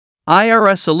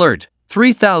IRS alert,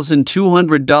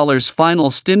 $3,200 final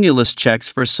stimulus checks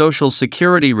for Social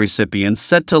Security recipients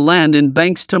set to land in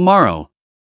banks tomorrow.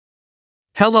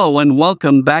 Hello and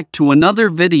welcome back to another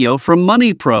video from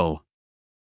MoneyPro.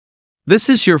 This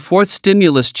is your fourth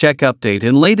stimulus check update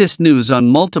and latest news on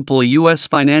multiple U.S.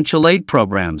 financial aid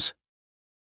programs.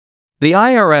 The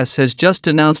IRS has just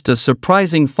announced a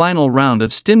surprising final round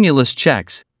of stimulus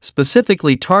checks,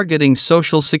 specifically targeting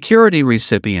Social Security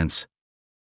recipients.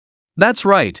 That's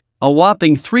right, a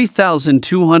whopping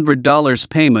 $3,200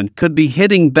 payment could be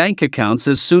hitting bank accounts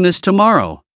as soon as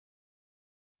tomorrow.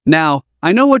 Now,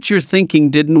 I know what you're thinking,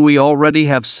 didn't we already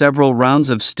have several rounds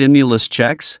of stimulus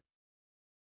checks?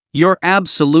 You're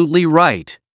absolutely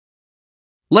right.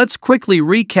 Let's quickly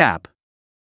recap.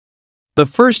 The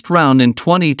first round in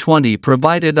 2020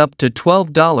 provided up to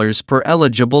 $12 per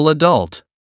eligible adult.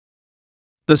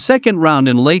 The second round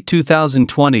in late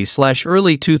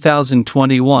 2020/early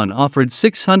 2021 offered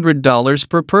 $600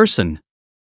 per person.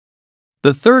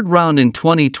 The third round in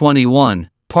 2021,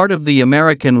 part of the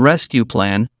American Rescue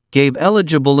Plan, gave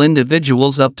eligible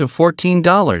individuals up to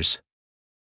 $14.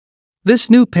 This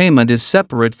new payment is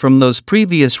separate from those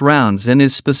previous rounds and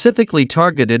is specifically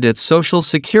targeted at Social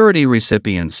Security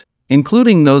recipients,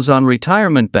 including those on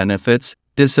retirement benefits,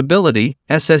 disability,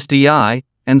 SSDI,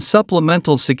 and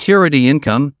Supplemental Security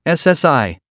Income,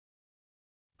 SSI.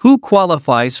 Who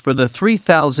qualifies for the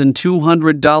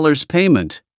 $3,200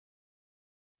 payment?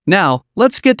 Now,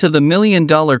 let's get to the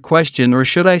million-dollar question, or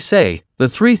should I say, the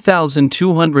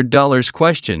 $3,200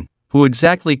 question: who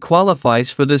exactly qualifies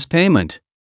for this payment?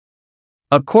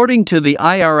 According to the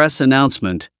IRS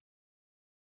announcement,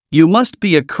 you must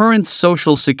be a current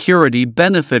Social Security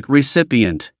benefit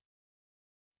recipient.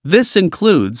 This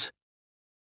includes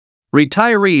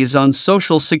retirees on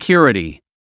Social Security,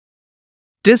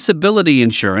 disability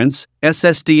insurance,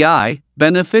 SSDI,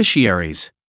 beneficiaries,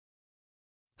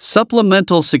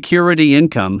 Supplemental Security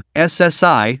Income,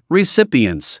 SSI,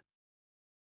 recipients,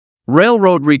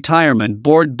 Railroad Retirement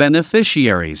Board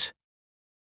beneficiaries.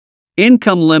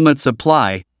 Income limits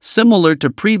apply, similar to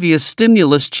previous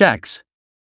stimulus checks.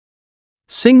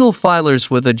 Single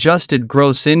filers with adjusted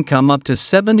gross income up to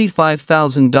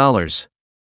 $75,000.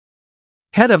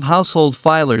 Head of household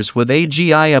filers with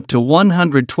AGI up to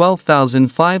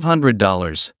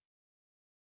 $112,500.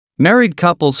 Married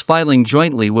couples filing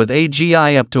jointly with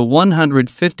AGI up to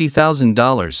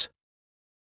 $150,000.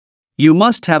 You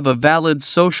must have a valid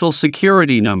Social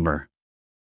Security number.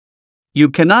 You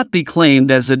cannot be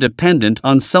claimed as a dependent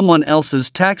on someone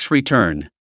else's tax return.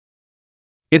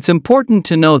 It's important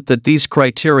to note that these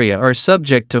criteria are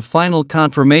subject to final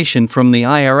confirmation from the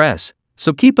IRS,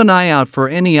 so keep an eye out for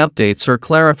any updates or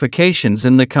clarifications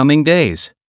in the coming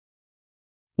days.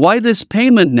 Why this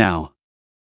payment now?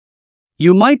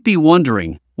 You might be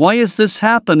wondering, why is this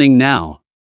happening now?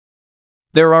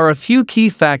 There are a few key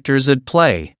factors at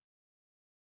play.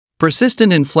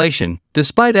 Persistent inflation.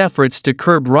 Despite efforts to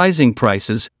curb rising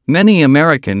prices, many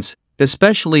Americans,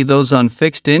 especially those on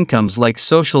fixed incomes like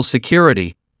Social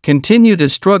Security, continue to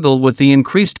struggle with the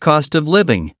increased cost of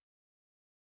living.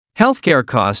 Healthcare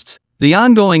costs. The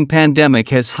ongoing pandemic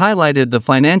has highlighted the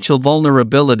financial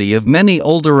vulnerability of many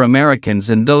older Americans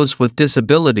and those with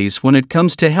disabilities when it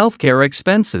comes to healthcare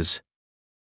expenses.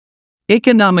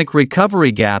 Economic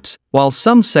recovery gaps. While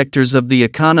some sectors of the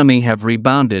economy have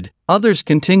rebounded, others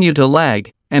continue to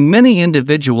lag, and many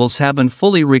individuals haven't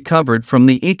fully recovered from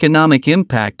the economic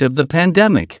impact of the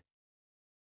pandemic.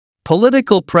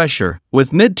 Political pressure.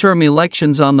 With midterm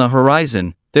elections on the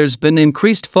horizon, there's been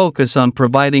increased focus on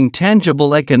providing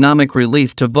tangible economic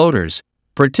relief to voters,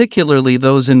 particularly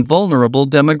those in vulnerable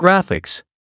demographics.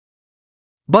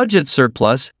 Budget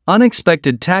surplus.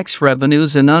 Unexpected tax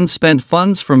revenues and unspent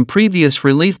funds from previous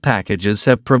relief packages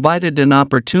have provided an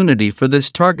opportunity for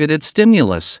this targeted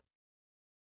stimulus.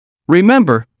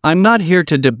 Remember, I'm not here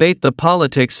to debate the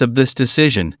politics of this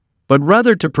decision, but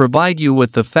rather to provide you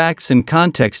with the facts and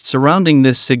context surrounding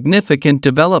this significant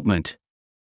development.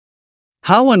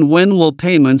 How and when will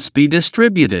payments be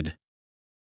distributed?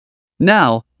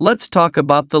 Now, let's talk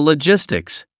about the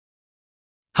logistics.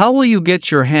 How will you get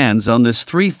your hands on this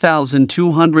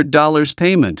 $3,200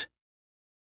 payment?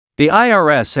 The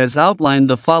IRS has outlined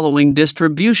the following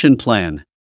distribution plan.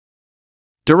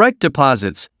 Direct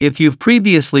deposits. If you've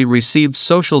previously received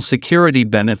Social Security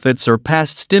benefits or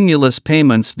past stimulus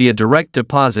payments via direct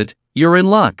deposit, you're in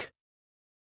luck.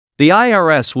 The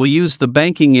IRS will use the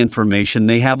banking information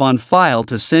they have on file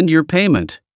to send your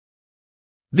payment.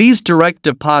 These direct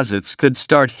deposits could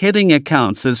start hitting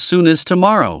accounts as soon as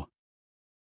tomorrow.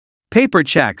 Paper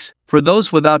checks. For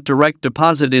those without direct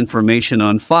deposit information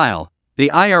on file, the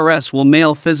IRS will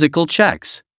mail physical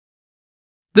checks.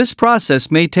 This process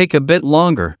may take a bit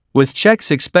longer, with checks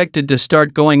expected to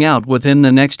start going out within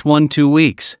the next 1-2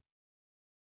 weeks.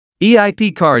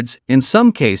 EIP cards, in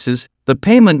some cases, the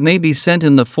payment may be sent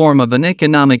in the form of an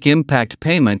Economic Impact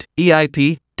Payment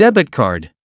 (EIP) debit card.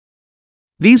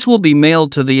 These will be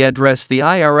mailed to the address the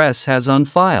IRS has on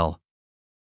file.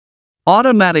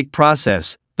 Automatic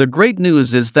process. The great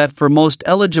news is that for most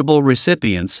eligible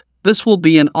recipients, this will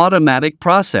be an automatic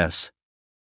process.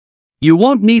 You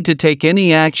won't need to take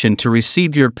any action to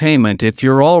receive your payment if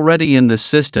you're already in the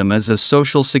system as a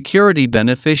Social Security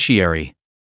beneficiary.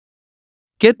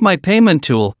 Get My Payment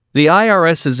tool. The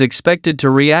IRS is expected to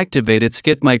reactivate its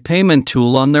Get My Payment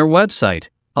tool on their website,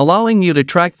 allowing you to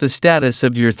track the status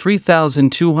of your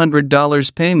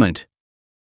 $3,200 payment.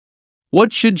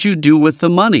 What should you do with the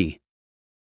money?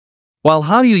 While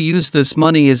how you use this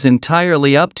money is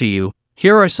entirely up to you,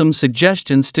 here are some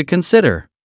suggestions to consider.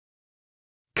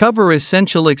 Cover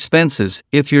essential expenses.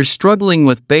 If you're struggling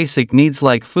with basic needs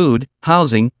like food,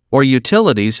 housing, or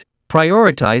utilities,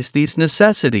 prioritize these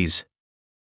necessities.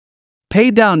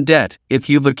 Pay down debt. If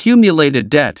you've accumulated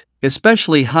debt,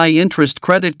 especially high-interest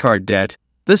credit card debt,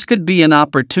 this could be an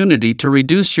opportunity to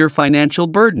reduce your financial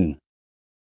burden.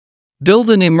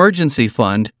 Build an emergency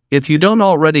fund. If you don't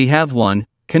already have one,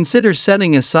 consider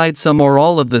setting aside some or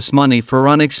all of this money for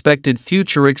unexpected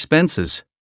future expenses.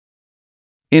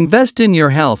 Invest in your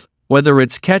health, whether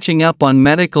it's catching up on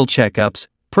medical checkups,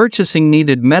 purchasing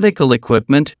needed medical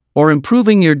equipment, or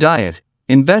improving your diet.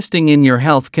 Investing in your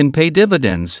health can pay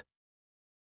dividends.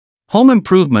 Home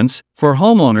improvements. For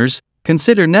homeowners,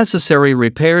 consider necessary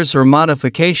repairs or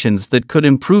modifications that could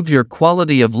improve your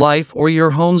quality of life or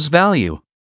your home's value.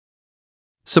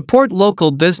 Support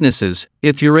local businesses.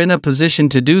 If you're in a position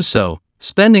to do so,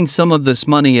 spending some of this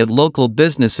money at local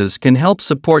businesses can help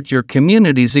support your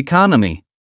community's economy.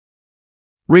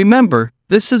 Remember,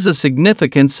 this is a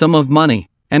significant sum of money,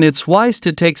 and it's wise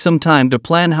to take some time to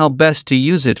plan how best to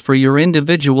use it for your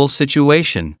individual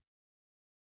situation.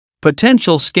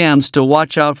 Potential scams to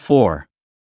watch out for.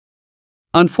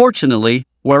 Unfortunately,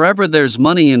 wherever there's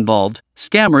money involved,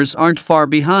 scammers aren't far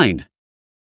behind.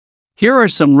 Here are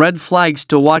some red flags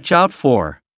to watch out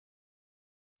for.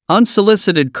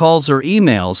 Unsolicited calls or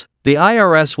emails. The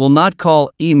IRS will not call,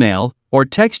 email, or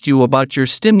text you about your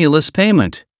stimulus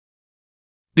payment.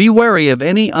 Be wary of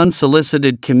any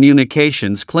unsolicited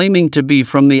communications claiming to be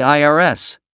from the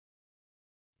IRS.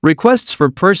 Requests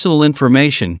for personal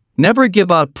information. Never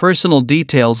give out personal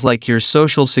details like your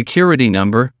Social Security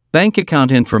number, bank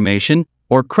account information,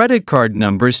 or credit card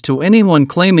numbers to anyone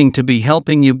claiming to be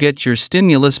helping you get your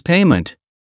stimulus payment.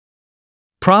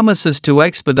 Promises to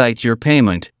expedite your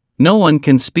payment. No one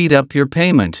can speed up your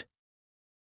payment.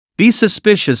 Be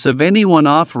suspicious of anyone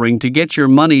offering to get your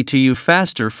money to you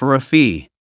faster for a fee.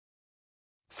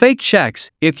 Fake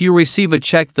checks. If you receive a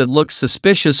check that looks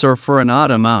suspicious or for an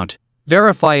odd amount,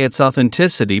 verify its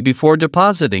authenticity before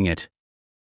depositing it.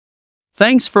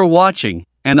 Thanks for watching,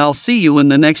 and I'll see you in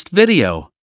the next video.